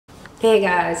Hey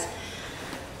guys,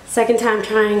 second time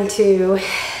trying to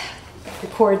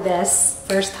record this.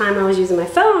 First time I was using my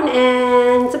phone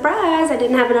and surprise, I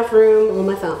didn't have enough room on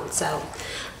my phone. So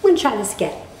I'm gonna try this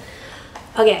again.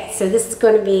 Okay, so this is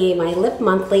gonna be my Lip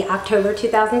Monthly October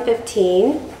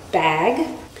 2015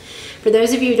 bag. For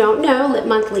those of you who don't know, Lip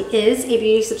Monthly is a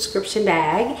beauty subscription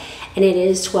bag and it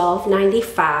is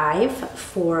 $12.95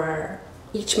 for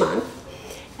each month.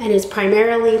 And it's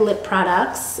primarily lip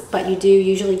products, but you do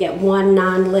usually get one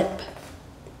non-lip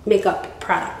makeup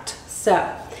product.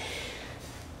 So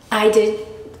I did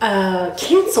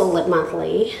cancel Lip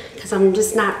Monthly because I'm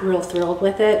just not real thrilled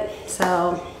with it.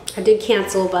 So I did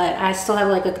cancel, but I still have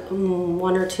like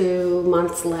 1 or 2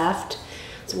 months left.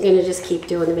 So I'm gonna just keep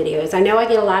doing the videos. I know I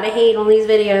get a lot of hate on these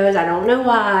videos. I don't know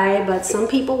why, but some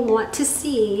people want to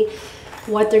see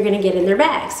what they're gonna get in their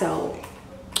bag. So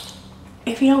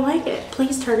if you don't like it,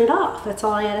 please turn it off. That's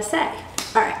all I gotta say.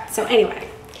 All right, so anyway,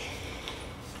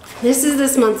 this is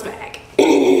this month's bag.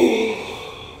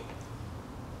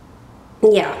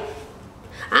 Yeah,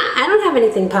 I don't have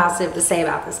anything positive to say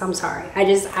about this. I'm sorry.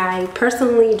 I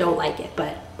personally don't like it,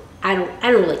 but I don't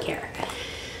really care.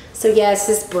 So yes,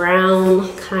 this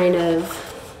brown kind of,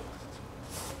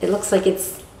 it looks like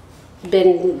it's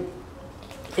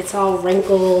all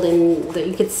wrinkled, and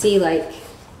you could see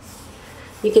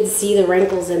the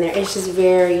wrinkles in there. It's just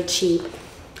very cheap.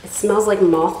 It smells like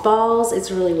mothballs. It's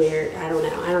really weird. I don't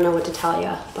know. I don't know what to tell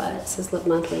you, but it says Lip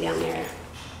Monthly down there.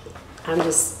 I'm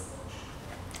just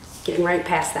getting right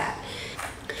past that.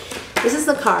 This is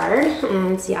the card,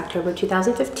 and it's the October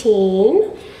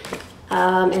 2015.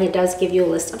 And it does give you a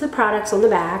list of the products on the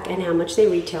back and how much they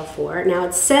retail for. Now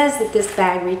it says that this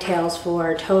bag retails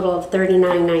for a total of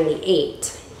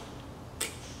 $39.98.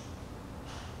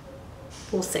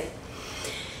 We'll see.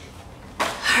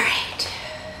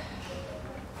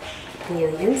 Yeah,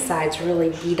 the inside's really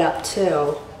beat up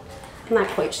too. I'm not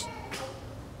quite sure.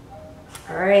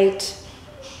 Alright.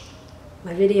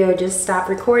 My video just stopped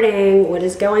recording. What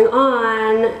is going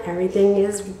on? Everything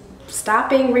is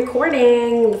stopping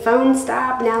recording. The phone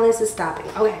stopped. Now this is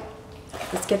stopping. Okay.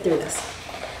 Let's get through this.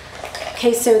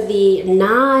 Okay, so the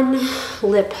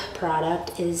non-lip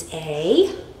product is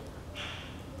a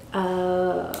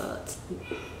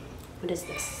what is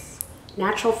this?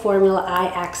 Natural Formula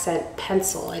Eye Accent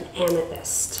Pencil in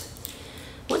Amethyst.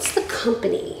 What's the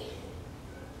company?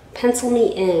 Pencil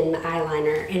Me In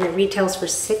eyeliner, and it retails for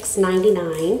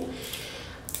 $6.99.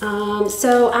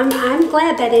 So I'm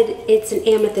glad that it's an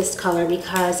amethyst color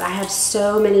because I have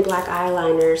so many black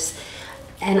eyeliners,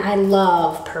 and I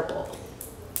love purple.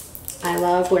 I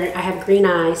have green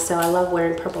eyes, so I love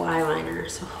wearing purple eyeliner.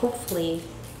 So hopefully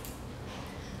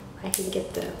I can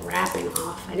get the wrapping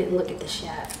off. I didn't look at this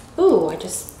yet. Ooh, what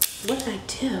did I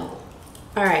do?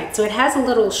 All right, so it has a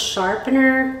little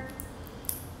sharpener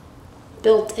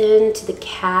built into the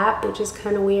cap, which is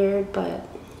kind of weird, but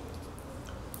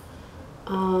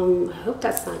I hope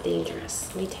that's not dangerous.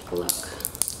 Let me take a look.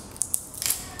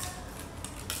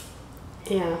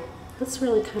 Yeah, that's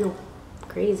really kind of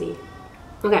crazy.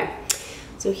 Okay,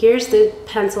 so here's the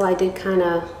pencil. I did kind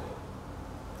of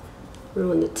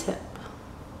ruin the tip.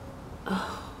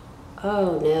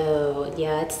 Oh no,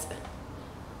 yeah, I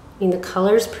mean, the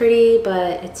color's pretty,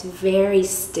 but it's very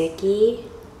sticky.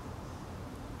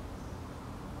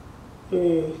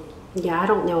 Yeah, I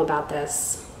don't know about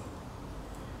this.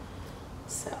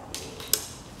 So,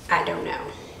 I don't know.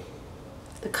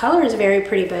 The color is very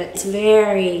pretty, but it's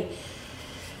very,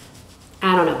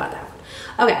 I don't know about that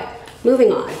one. Okay,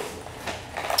 moving on.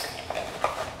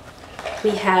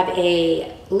 We have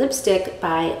a lipstick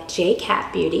by J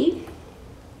Cat Beauty.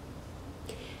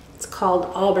 It's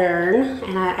called Auburn,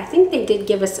 and I think they did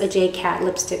give us a J Cat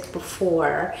lipstick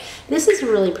before. This is a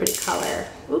really pretty color.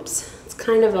 Oops, it's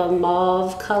kind of a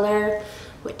mauve color,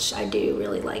 which I do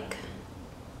really like.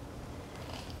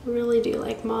 Really do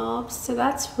like mauves, so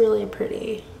that's really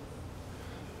pretty.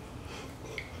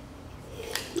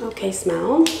 Okay,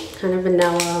 smell, kind of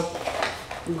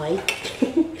vanilla-like.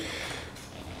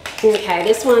 Okay,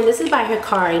 this is by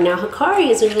Hikari. Now Hikari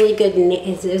is a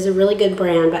really good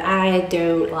brand, but I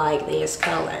don't like this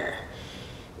color.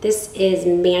 This is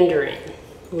Mandarin.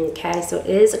 Okay, so it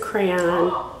is a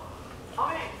crayon.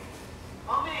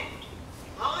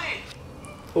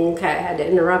 Okay, I had to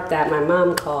interrupt that. My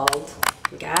mom called.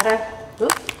 Gotta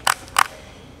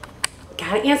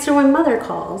answer when mother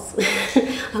calls.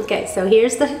 Okay, so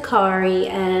here's the Hikari,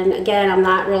 and again, I'm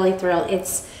not really thrilled.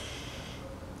 It's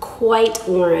quite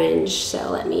orange,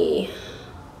 so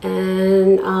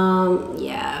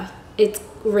yeah, it's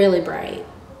really bright.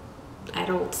 I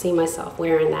don't see myself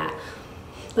wearing that.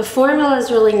 The formula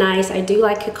is really nice. I do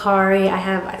like Hikari.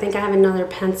 I think I have another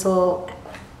pencil.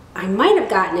 I might have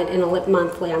gotten it in a Lip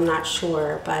Monthly, I'm not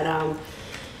sure, but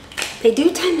they do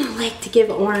tend to like to give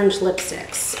orange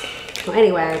lipsticks. Well,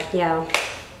 anyway, yeah.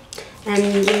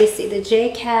 And let me see, the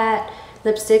J-Cat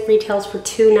lipstick retails for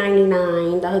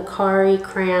 $2.99. The Hikari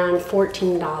crayon,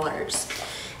 $14.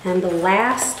 And the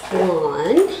last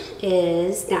one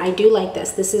is, now I do like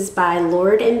this. This is by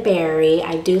Lord & Berry.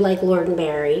 I do like Lord &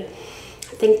 Berry.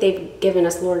 I think they've given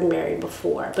us Lord & Berry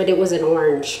before, but it was an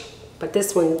orange. But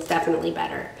this one's definitely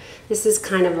better. This is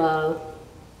kind of a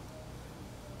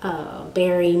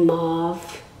berry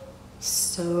mauve.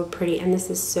 So pretty, and this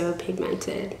is so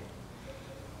pigmented.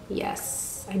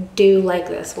 Yes, I do like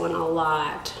this one a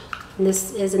lot. And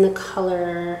this is in the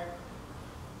color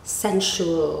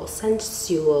Sensual.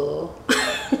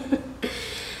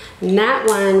 And that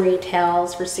one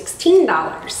retails for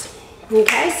 $16.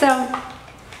 Okay, so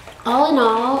all in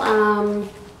all,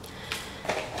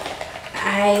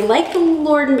 I like the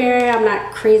Lord & Berry. I'm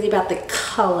not crazy about the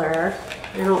color.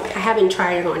 I haven't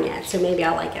tried it on yet, so maybe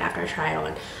I'll like it after I try it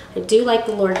on. I do like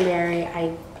the Lord & Berry.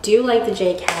 I do like the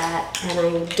J-Cat, and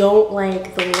I don't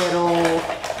like the little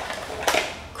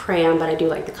crayon, but I do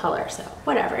like the color, so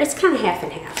whatever. It's kind of half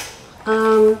and half.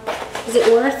 Is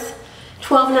it worth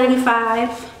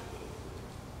 $12.95?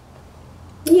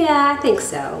 Yeah, I think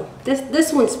so.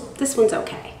 This one's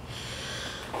okay.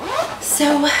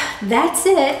 So that's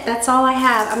it. That's all I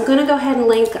have. I'm gonna go ahead and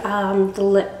link the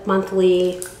Lip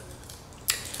Monthly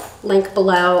link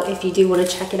below if you do want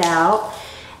to check it out.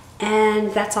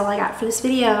 And that's all I got for this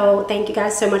video. Thank you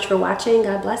guys so much for watching.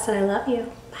 God bless, and I love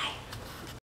you.